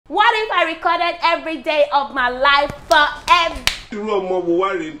What if I recorded every day of my life forever? Can't you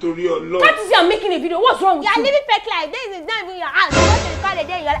see I'm making a video? What's wrong with you? You're living fake life. This is not even your house. You want to record a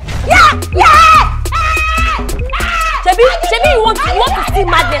day in your life. Shebi, you want to see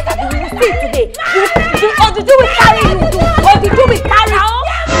madness that you will see today. Or to do with carry you do. Or to do with carry.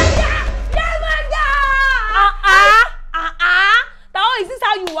 Tao, is this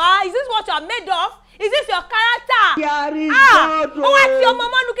how you are? Is this what you are made of? Is this your character? Oh, what's your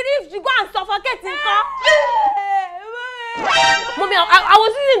mama looking if you go and suffocate in car? Mommy, I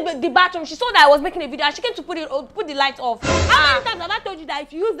was using the bathroom. She saw that I was making a video and she came to put the light off. How many times have I told you that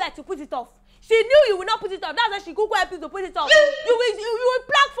if you use that to put it off? She knew you would not put it off. That's why she could help you to put it off. You will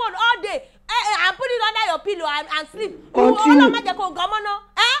plug phone all day and put it under your pillow and sleep.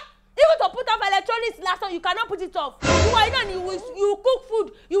 Even to put off electronics last time, you cannot put it off. You cook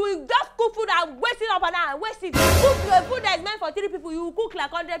food. You will just cook food and waste it up and down and waste it. Cook food that is meant for 3 people. You will cook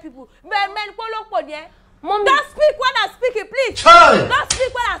like 100 people. Mommy, don't speak when I'm speaking, please. Charlie. Don't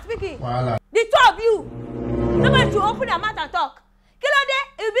speak when I'm speaking. Voila. The two of you. Nobody should open their mouth and talk.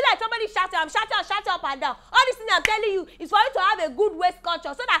 It will be like somebody shouting. I'm shouting up and down. All this thing I'm telling you is for you to have a good waste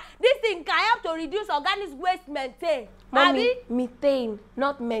culture so that this thing can help to reduce organic waste maintain. Mommy, methane,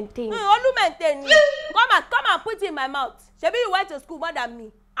 not maintain. Only maintain. Come and put it in my mouth. Shebi, you went to school more than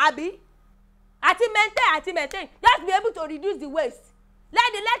me. Abi? Ati maintain. Just be able to reduce the waste.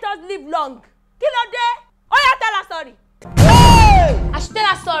 Let us live long. Kilode. Oh, yeah, tell her sorry. Hey! I should tell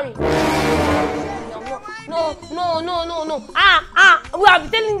her sorry. No. We have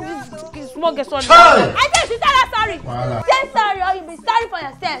been telling this small girl sorry. I said she tell her sorry. Wow. Say sorry or you'll be sorry for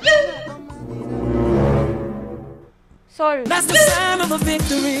yourself. Sorry. That's the sign of a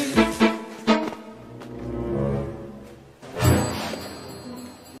victory.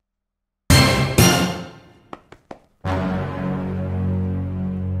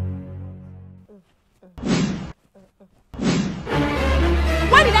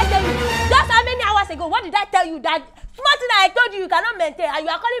 What did I tell you? Just how many hours ago? What did I tell you that small thing that I told you cannot maintain and you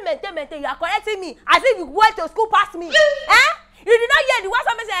are calling maintain? You are correcting me as if you went to school past me. You did not hear the one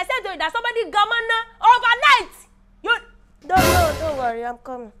message I said to you that somebody governor overnight. You don't worry, I'm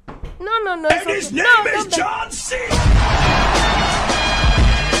coming. No. And his name is John C.